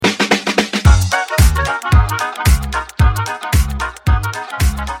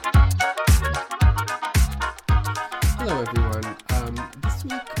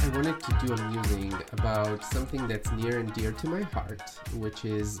to my heart, which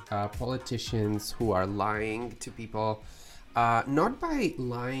is politicians who are lying to people, not by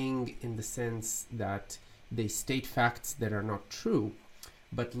lying in the sense that they state facts that are not true,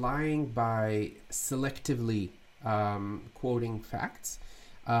 but lying by selectively quoting facts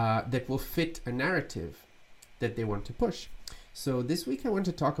that will fit a narrative that they want to push. So this week I want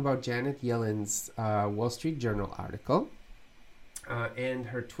to talk about Janet Yellen's Wall Street Journal article and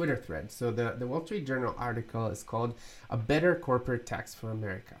her Twitter thread. So the Wall Street Journal article is called "A Better Corporate Tax for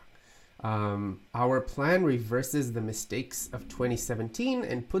America. Our plan reverses the mistakes of 2017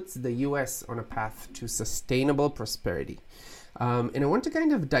 and puts the US on a path to sustainable prosperity." And I want to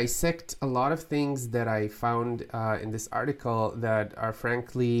kind of dissect a lot of things that I found in this article that are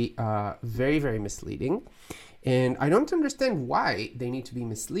frankly very, very misleading. And I don't understand why they need to be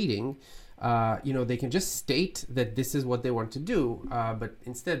misleading. They can just state that this is what they want to do, but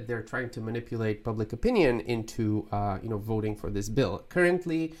instead they're trying to manipulate public opinion into, voting for this bill.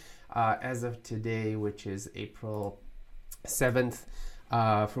 Currently, as of today, which is April 7th,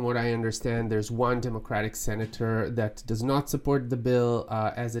 from what I understand, there's one Democratic senator that does not support the bill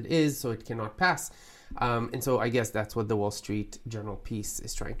as it is, so it cannot pass. And so I guess that's what the Wall Street Journal piece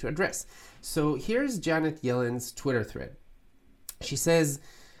is trying to address. So here's Janet Yellen's Twitter thread. She says,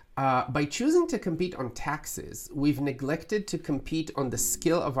 by choosing to compete on taxes, we've neglected to compete on the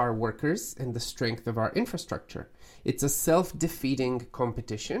skill of our workers and the strength of our infrastructure. It's a self-defeating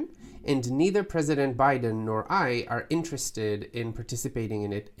competition, and neither President Biden nor I are interested in participating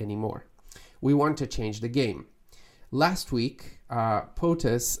in it anymore. We want to change the game. Last week,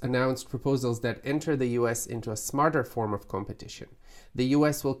 POTUS announced proposals that enter the U.S. into a smarter form of competition. The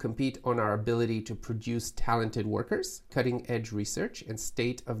U.S. will compete on our ability to produce talented workers, cutting-edge research, and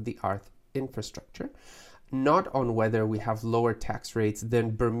state-of-the-art infrastructure, not on whether we have lower tax rates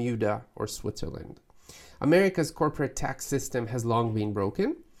than Bermuda or Switzerland. America's corporate tax system has long been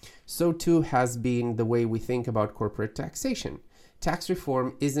broken. So too has been the way we think about corporate taxation. Tax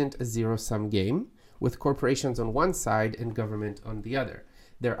reform isn't a zero-sum game, with corporations on one side and government on the other.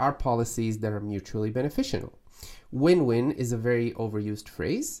 There are policies that are mutually beneficial. Win-win is a very overused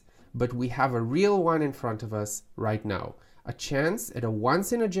phrase, but we have a real one in front of us right now, a chance at a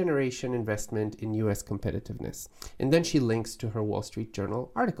once-in-a-generation investment in U.S. competitiveness. And then she links to her Wall Street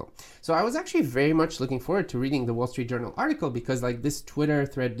Journal article. So I was actually very much looking forward to reading the Wall Street Journal article because this Twitter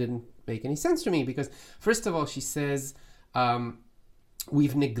thread didn't make any sense to me because, first of all, she says,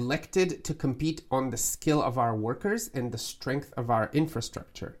 we've neglected to compete on the skill of our workers and the strength of our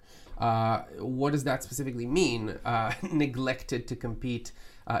infrastructure. What does that specifically mean? Neglected to compete,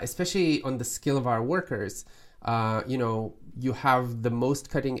 especially on the skill of our workers. You have the most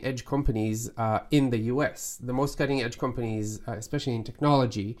cutting edge companies in the US, the most cutting edge companies, especially in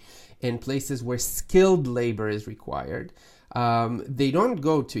technology, in places where skilled labor is required. They don't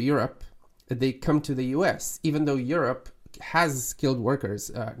go to Europe, they come to the US, even though Europe has skilled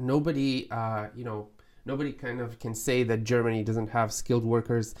workers. Nobody kind of can say that Germany doesn't have skilled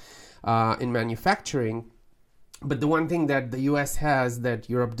workers in manufacturing. But the one thing that the US has that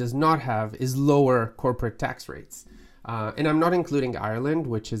Europe does not have is lower corporate tax rates. And I'm not including Ireland,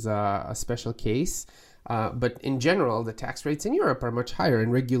 which is a special case. But in general, the tax rates in Europe are much higher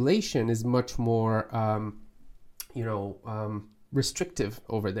and regulation is much more, restrictive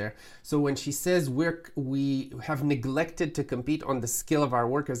over there. So when she says we have neglected to compete on the skill of our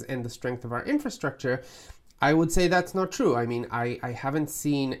workers and the strength of our infrastructure, I would say that's not true. I mean, I haven't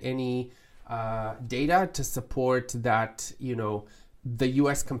seen any data to support that, the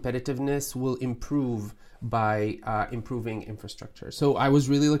US competitiveness will improve by improving infrastructure. So I was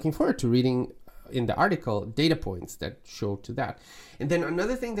really looking forward to reading in the article data points that show to that. And then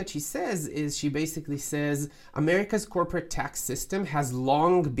another thing that she says is she basically says America's corporate tax system has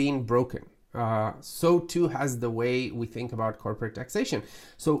long been broken. So too has the way we think about corporate taxation.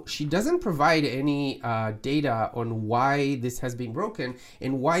 So she doesn't provide any data on why this has been broken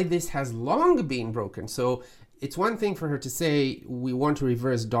and why this has long been broken. So it's one thing for her to say we want to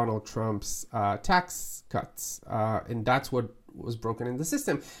reverse Donald Trump's tax cuts, and that's what was broken in the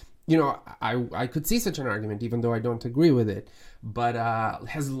system. I could see such an argument, even though I don't agree with it, but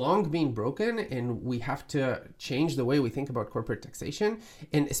has long been broken, and we have to change the way we think about corporate taxation,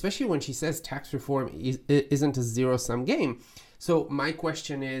 and especially when she says tax reform isn't a zero-sum game. So my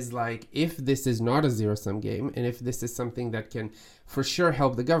question is, if this is not a zero-sum game, and if this is something that can for sure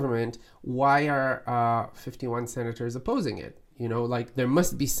help the government, why are 51 senators opposing it? There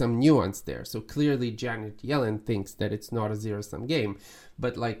must be some nuance there. So clearly Janet Yellen thinks that it's not a zero-sum game,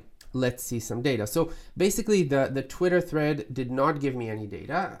 but let's see some data. So basically the Twitter thread did not give me any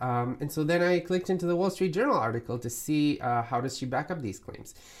data. And so then I clicked into the Wall Street Journal article to see how does she back up these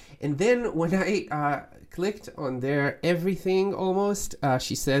claims. And then when I clicked on there, everything almost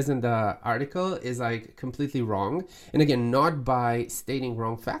she says in the article is like completely wrong. And again, not by stating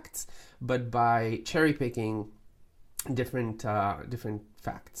wrong facts, but by cherry picking different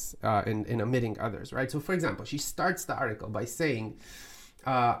facts and omitting others, right? So for example, she starts the article by saying,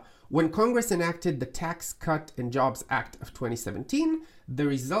 when Congress enacted the Tax Cut and Jobs Act of 2017, the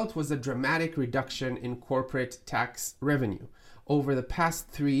result was a dramatic reduction in corporate tax revenue. Over the past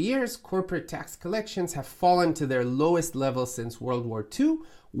 3 years, corporate tax collections have fallen to their lowest level since World War II,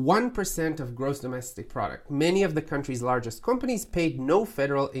 1% of gross domestic product. Many of the country's largest companies paid no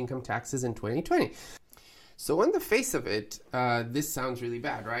federal income taxes in 2020. So on the face of it, this sounds really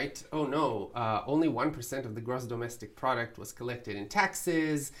bad, right? Oh no, only 1% of the gross domestic product was collected in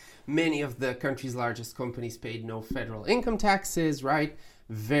taxes. Many of the country's largest companies paid no federal income taxes, right?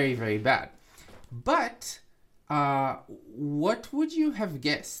 Very, very bad. But what would you have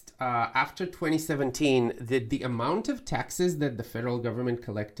guessed after 2017? Did the amount of taxes that the federal government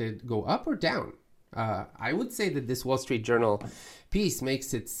collected go up or down? I would say that this Wall Street Journal piece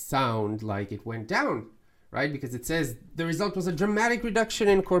makes it sound like it went down, right? Because it says the result was a dramatic reduction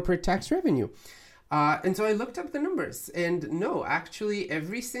in corporate tax revenue. And so I looked up the numbers, and no, actually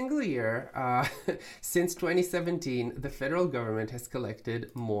every single year since 2017, the federal government has collected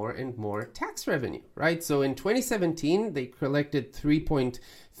more and more tax revenue, right? So in 2017, they collected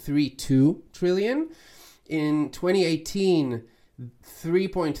 3.32 trillion. In 2018,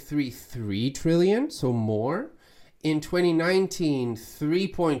 3.33 trillion, so more. In 2019,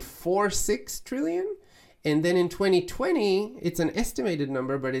 3.46 trillion. And then in 2020, it's an estimated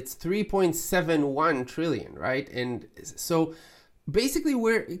number, but it's 3.71 trillion, right? And so basically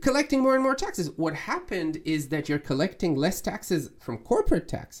we're collecting more and more taxes. What happened is that you're collecting less taxes from corporate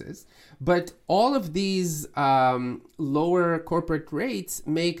taxes, but all of these lower corporate rates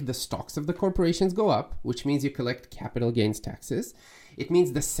make the stocks of the corporations go up, which means you collect capital gains taxes. It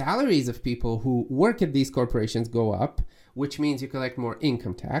means the salaries of people who work at these corporations go up, which means you collect more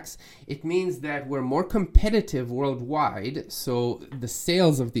income tax. It means that we're more competitive worldwide, so the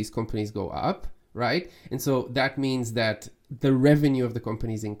sales of these companies go up, right? And so that means that the revenue of the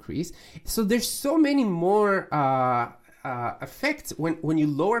companies increase. So there's so many more effects. When you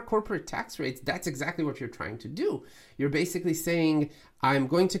lower corporate tax rates, that's exactly what you're trying to do. You're basically saying, I'm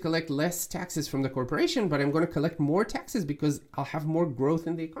going to collect less taxes from the corporation, but I'm going to collect more taxes because I'll have more growth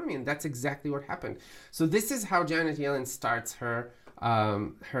in the economy. And that's exactly what happened. So this is how Janet Yellen starts her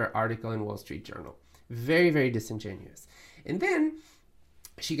article in Wall Street Journal. Very, very disingenuous. And then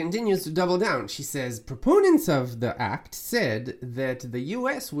she continues to double down. She says, proponents of the act said that the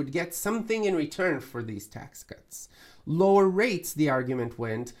U.S. would get something in return for these tax cuts. Lower rates, the argument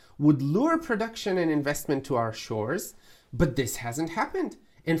went, would lure production and investment to our shores, but this hasn't happened,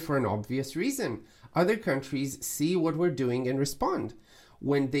 and for an obvious reason. Other countries see what we're doing and respond.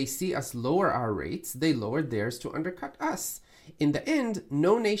 When they see us lower our rates, they lower theirs to undercut us. In the end,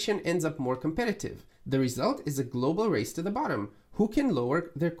 no nation ends up more competitive. The result is a global race to the bottom. Who can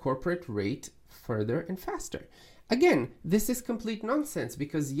lower their corporate rate further and faster? Again, this is complete nonsense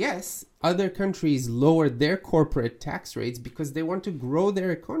because yes, other countries lower their corporate tax rates because they want to grow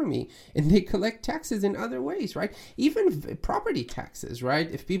their economy and they collect taxes in other ways, right? Even property taxes,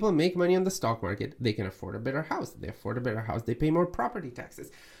 right? If people make money on the stock market, they can afford a better house. They afford a better house, they pay more property taxes.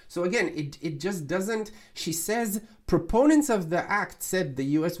 So again, it just doesn't, she says, proponents of the act said the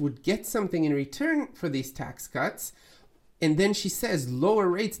US would get something in return for these tax cuts. And then she says lower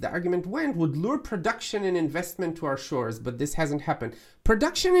rates, the argument went, would lure production and investment to our shores, but this hasn't happened.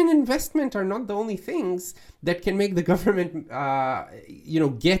 Production and investment are not the only things that can make the government,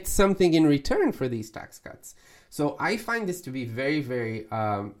 get something in return for these tax cuts. So I find this to be very, very,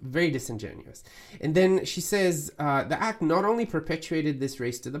 very disingenuous. And then she says the act not only perpetuated this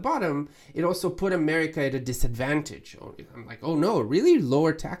race to the bottom, it also put America at a disadvantage. I'm like, oh no, really?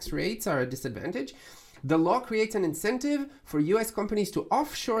 Lower tax rates are a disadvantage? The law creates an incentive for U.S. companies to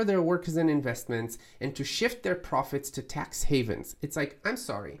offshore their workers and investments and to shift their profits to tax havens. It's like, I'm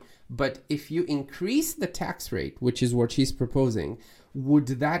sorry, but if you increase the tax rate, which is what she's proposing, would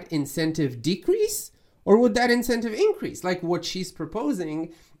that incentive decrease or would that incentive increase? Like what she's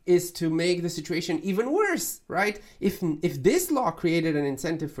proposing is to make the situation even worse, right? If this law created an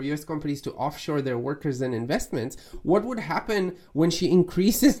incentive for U.S. companies to offshore their workers and investments, what would happen when she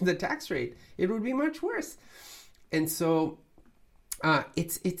increases the tax rate? It would be much worse. And so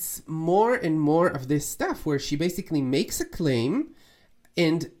it's more and more of this stuff where she basically makes a claim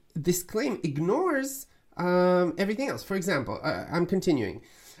and this claim ignores everything else. For example, I'm continuing.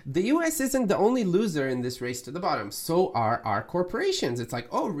 The US isn't the only loser in this race to the bottom. So are our corporations. It's like,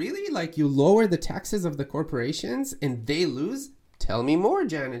 oh, really? Like you lower the taxes of the corporations and they lose? Tell me more,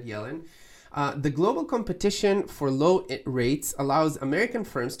 Janet Yellen. The global competition for low rates allows American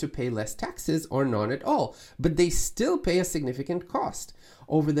firms to pay less taxes or none at all, but they still pay a significant cost.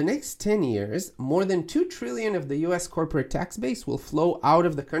 Over the next 10 years, more than $2 trillion of the US corporate tax base will flow out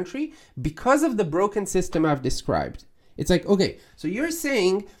of the country because of the broken system I've described. It's like, okay, so you're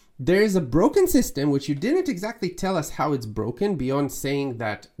saying there's a broken system, which you didn't exactly tell us how it's broken beyond saying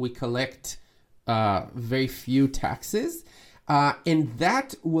that we collect very few taxes. And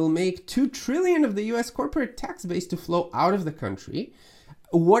that will make $2 trillion of the US corporate tax base to flow out of the country.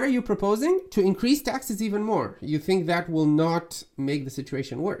 What are you proposing? To increase taxes even more. You think that will not make the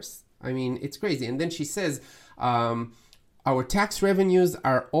situation worse? I mean, it's crazy. And then she says, our tax revenues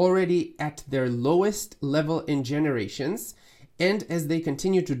are already at their lowest level in generations. And as they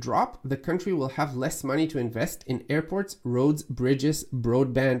continue to drop, the country will have less money to invest in airports, roads, bridges,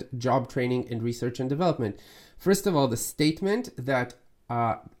 broadband, job training, and research and development. First of all, the statement that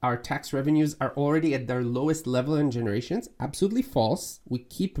our tax revenues are already at their lowest level in generations, absolutely false. We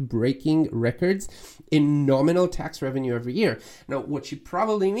keep breaking records in nominal tax revenue every year. Now, what she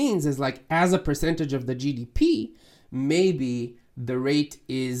probably means is like as a percentage of the GDP, maybe the rate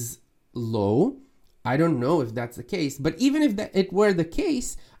is low. I don't know if that's the case, but even if it were the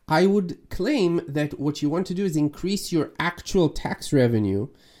case, I would claim that what you want to do is increase your actual tax revenue,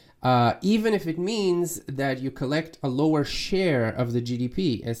 even if it means that you collect a lower share of the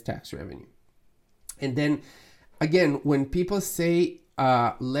GDP as tax revenue. And then, again, when people say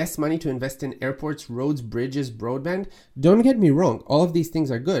less money to invest in airports, roads, bridges, broadband, don't get me wrong, all of these things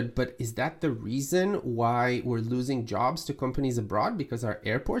are good, but is that the reason why we're losing jobs to companies abroad because our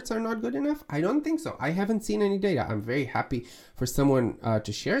airports are not good enough? I don't think so. I haven't seen any data. I'm very happy for someone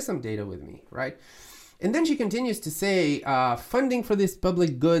to share some data with me, right? And then she continues to say, funding for these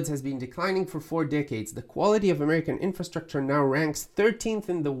public goods has been declining for 4 decades. The quality of American infrastructure now ranks 13th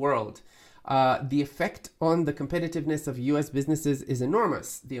in the world. The effect on the competitiveness of U.S. businesses is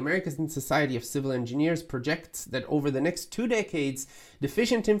enormous. The American Society of Civil Engineers projects that over the next 2 decades,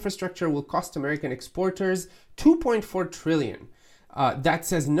 deficient infrastructure will cost American exporters $2.4 trillion. That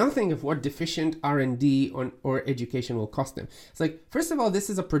says nothing of what deficient R&D or education will cost them. It's like, first of all, this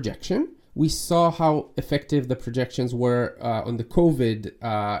is a projection. We saw how effective the projections were on the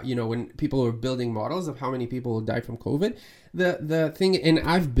COVID, when people were building models of how many people will die from COVID. The thing, and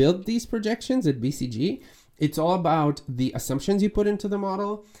I've built these projections at BCG, it's all about the assumptions you put into the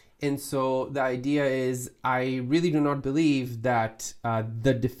model. And so the idea is, I really do not believe that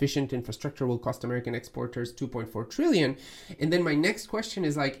the deficient infrastructure will cost American exporters $2.4 trillion. And then my next question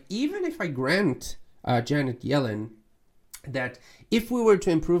is like, even if I grant Janet Yellen that if we were to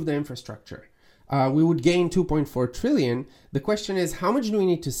improve the infrastructure, we would gain $2.4 trillion. The question is, how much do we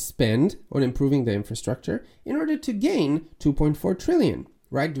need to spend on improving the infrastructure in order to gain $2.4 trillion,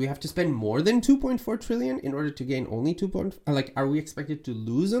 right? Do we have to spend more than $2.4 trillion in order to gain only are we expected to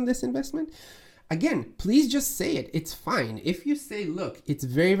lose on this investment? Again, please just say it. It's fine. If you say, look, it's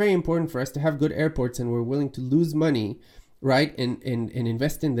very, very important for us to have good airports and we're willing to lose money, right, and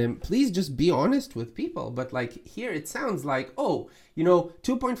invest in them, please just be honest with people. But like here it sounds like,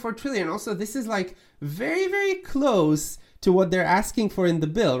 2.4 trillion. Also, this is like very, very close to what they're asking for in the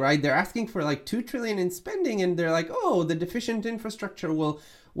bill, right? They're asking for like 2 trillion in spending, and they're like, the deficient infrastructure will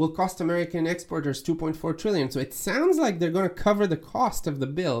cost American exporters 2.4 trillion. So it sounds like they're going to cover the cost of the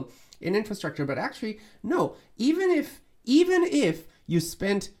bill in infrastructure, but actually, no. Even if you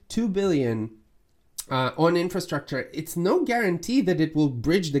spent 2 billion on infrastructure, it's no guarantee that it will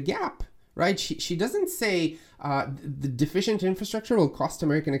bridge the gap, right? She doesn't say the deficient infrastructure will cost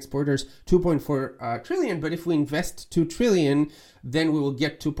American exporters 2.4 trillion, but if we invest 2 trillion, then we will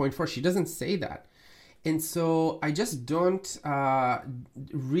get 2.4. She doesn't say that. And so I just don't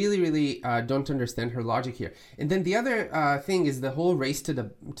really don't understand her logic here. And then the other thing is the whole race to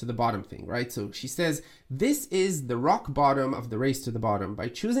the bottom thing, right? So she says, this is the rock bottom of the race to the bottom. By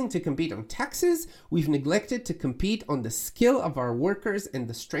choosing to compete on taxes, we've neglected to compete on the skill of our workers and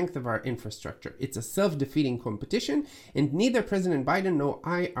the strength of our infrastructure. It's a self-defeating competition, and neither President Biden nor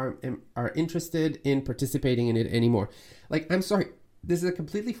I are interested in participating in it anymore. Like, I'm sorry, this is a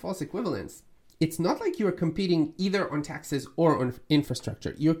completely false equivalence. It's not like you're competing either on taxes or on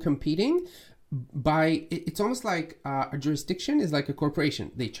infrastructure. You're competing it's almost like a jurisdiction is like a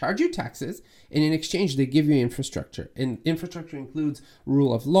corporation. They charge you taxes, and in exchange they give you infrastructure, and infrastructure includes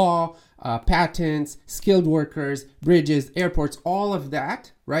rule of law, patents, skilled workers, bridges, airports. All of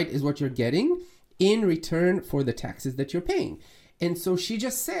that, right, is what you're getting in return for the taxes that you're paying. And so she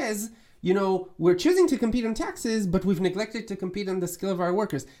just says, we're choosing to compete on taxes, but we've neglected to compete on the skill of our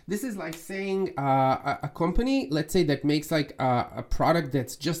workers. This is like saying a company, let's say, that makes like a product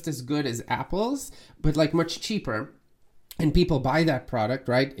that's just as good as Apple's, but like much cheaper. And people buy that product,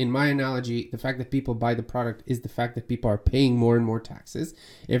 right? In my analogy, the fact that people buy the product is the fact that people are paying more and more taxes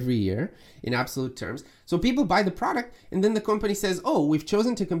every year in absolute terms. So people buy the product, and then the company says, oh, we've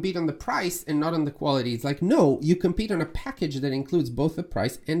chosen to compete on the price and not on the quality. It's like, no, you compete on a package that includes both the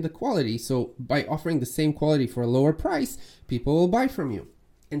price and the quality. So by offering the same quality for a lower price, people will buy from you.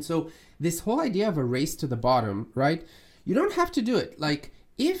 And so this whole idea of a race to the bottom, right? You don't have to do it. Like,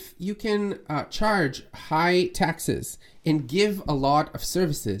 if you can charge high taxes and give a lot of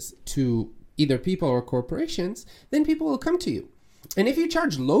services to either people or corporations, then people will come to you. And if you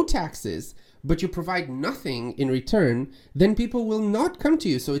charge low taxes, but you provide nothing in return, then people will not come to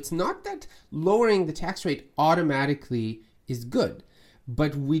you. So it's not that lowering the tax rate automatically is good,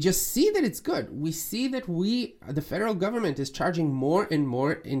 but we just see that it's good. We see that the federal government is charging more and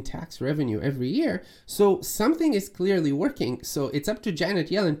more in tax revenue every year. So something is clearly working. So it's up to Janet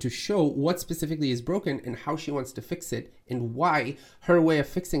Yellen to show what specifically is broken and how she wants to fix it and why her way of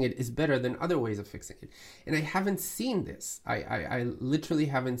fixing it is better than other ways of fixing it. And I haven't seen this. I literally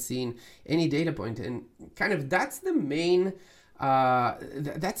haven't seen any data point. And kind of that's the main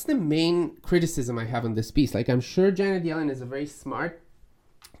criticism I have on this piece. Like, I'm sure Janet Yellen is a very smart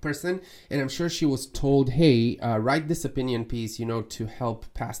person, and I'm sure she was told, hey, write this opinion piece, to help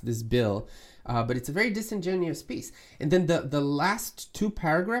pass this bill. But it's a very disingenuous piece. And then the last two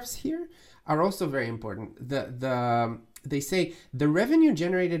paragraphs here are also very important. They say the revenue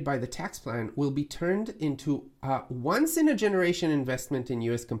generated by the tax plan will be turned into once in a generation investment in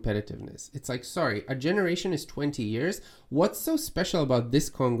U.S. competitiveness. It's like, sorry, a generation is 20 years. What's so special about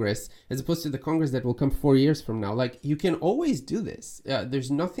this Congress as opposed to the Congress that will come 4 years from now? Like, you can always do this. There's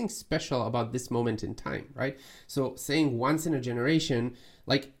nothing special about this moment in time, right? So saying once in a generation,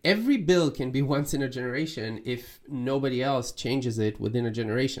 like, every bill can be once in a generation if nobody else changes it within a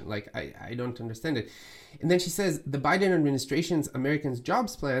generation. Like, I don't understand it. And then she says the Biden administration's Americans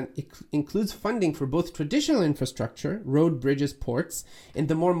Jobs Plan includes funding for both traditional infrastructure, road, bridges, ports, and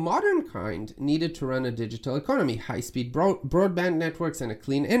the more modern kind needed to run a digital economy, high-speed broadband networks, and a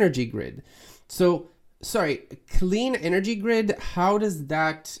clean energy grid. So, sorry, clean energy grid, how does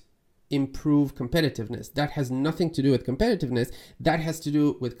that improve competitiveness? That has nothing to do with competitiveness. That has to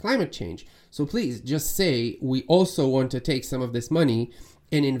do with climate change. So please just say we also want to take some of this money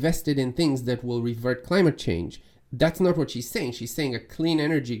and invest it in things that will revert climate change. That's not what she's saying. She's saying a clean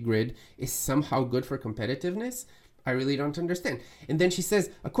energy grid is somehow good for competitiveness. I really don't understand. And then she says,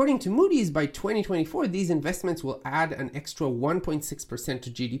 according to Moody's, by 2024, these investments will add an extra 1.6% to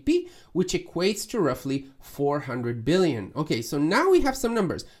GDP, which equates to roughly $400 billion. Okay, so now we have some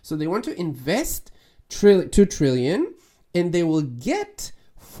numbers. So they want to invest $2 trillion, and they will get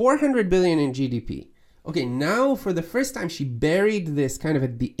 $400 billion in GDP. Okay, now for the first time, she buried this kind of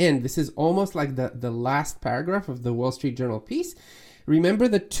at the end. This is almost like the last paragraph of the Wall Street Journal piece. Remember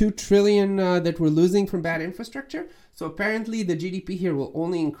the $2 trillion that we're losing from bad infrastructure? So apparently the GDP here will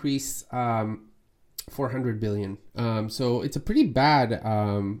only increase $400 billion. So it's a pretty bad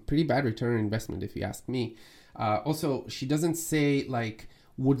return on investment, if you ask me. Also, she doesn't say, like,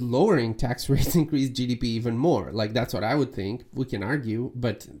 would lowering tax rates increase GDP even more? Like, that's what I would think. We can argue,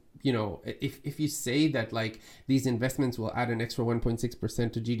 but if you say that, like, these investments will add an extra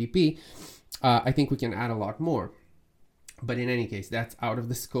 1.6% to GDP, I think we can add a lot more. But in any case, that's out of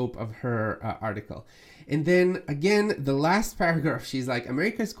the scope of her article. And then again, the last paragraph, she's like,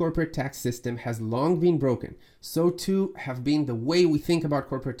 America's corporate tax system has long been broken. So too have been the way we think about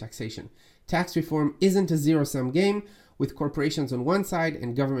corporate taxation. Tax reform isn't a zero-sum game with corporations on one side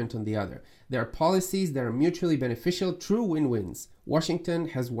and government on the other. There are policies that are mutually beneficial, true win-wins. Washington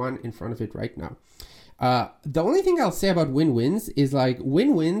has one in front of it right now. The only thing I'll say about win-wins is, like,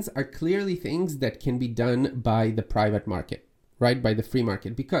 win-wins are clearly things that can be done by the private market, right? By the free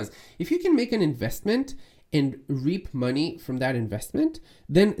market. Because if you can make an investment and reap money from that investment,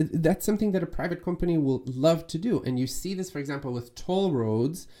 then that's something that a private company will love to do. And you see this, for example, with toll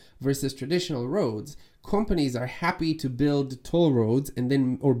roads versus traditional roads. Companies are happy to build toll roads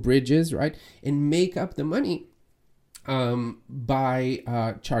or bridges, right? And make up the money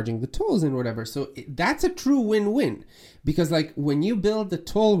by charging the tolls and whatever. So that's a true win-win, because, like, when you build the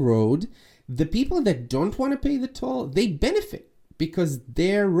toll road, The people that don't want to pay the toll, they benefit because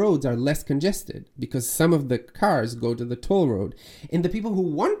their roads are less congested because some of the cars go to the toll road. And the people who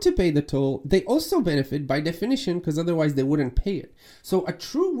want to pay the toll, they also benefit by definition because otherwise they wouldn't pay it. So a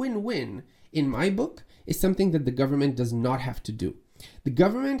true win-win, in my book, is something that the government does not have to do. The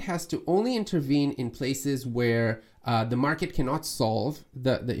government has to only intervene in places where the market cannot solve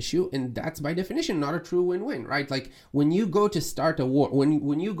the issue, and that's by definition not a true win-win, right? Like when you go to start a war,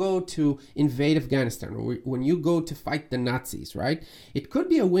 when you go to invade Afghanistan, or when you go to fight the Nazis, right? It could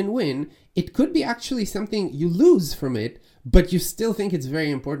be a win-win. It could be actually something you lose from it, but you still think it's very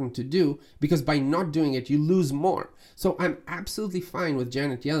important to do because by not doing it, you lose more. So I'm absolutely fine with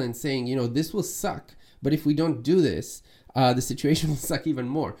Janet Yellen saying, this will suck, but if we don't do this, the situation will suck even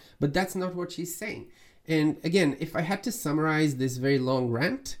more. But that's not what she's saying. And again, if I had to summarize this very long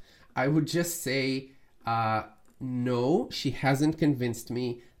rant, I would just say, no, she hasn't convinced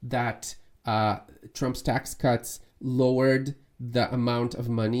me that Trump's tax cuts lowered the amount of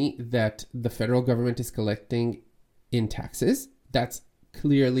money that the federal government is collecting in taxes. That's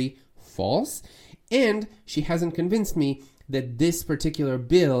clearly false. And she hasn't convinced me that this particular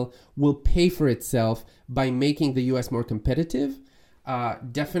bill will pay for itself by making the U.S. more competitive.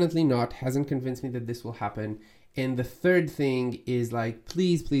 Definitely not. Hasn't convinced me that this will happen. And the third thing is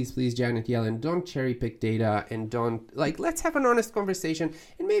please, Janet Yellen, don't cherry pick data and don't let's have an honest conversation.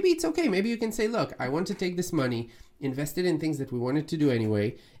 And maybe it's okay. Maybe you can say, look, I want to take this money, invest it in things that we wanted to do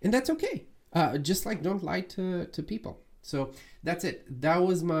anyway. And that's okay. Just don't lie to people. So that's it. That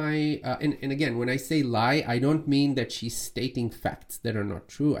was my, and again, when I say lie, I don't mean that she's stating facts that are not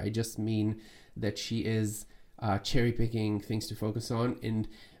true. I just mean that she is cherry picking things to focus on. And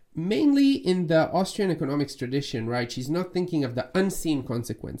mainly in the Austrian economics tradition, right? She's not thinking of the unseen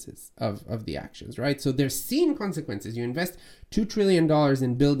consequences of the actions, right? So there's seen consequences. You invest $2 trillion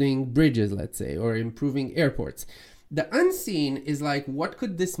in building bridges, let's say, or improving airports. The unseen is what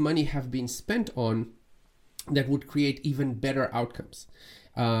could this money have been spent on that would create even better outcomes?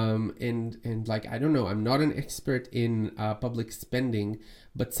 And I don't know, I'm not an expert in public spending,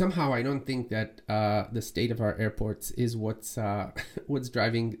 but somehow I don't think that the state of our airports is what's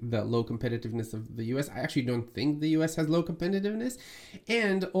driving the low competitiveness of the U.S. I actually don't think the U.S. has low competitiveness.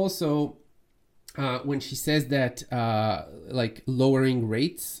 And also, when she says that lowering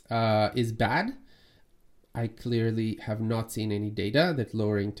rates is bad, I clearly have not seen any data that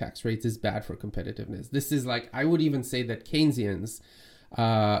lowering tax rates is bad for competitiveness. This is I would even say that Keynesians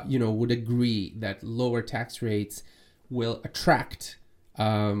would agree that lower tax rates will attract,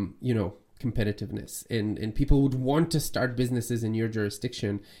 competitiveness. And people would want to start businesses in your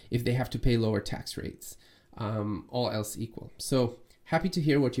jurisdiction if they have to pay lower tax rates, all else equal. So happy to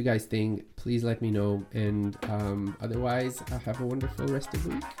hear what you guys think. Please let me know. And otherwise, have a wonderful rest of the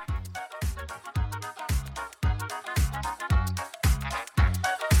week.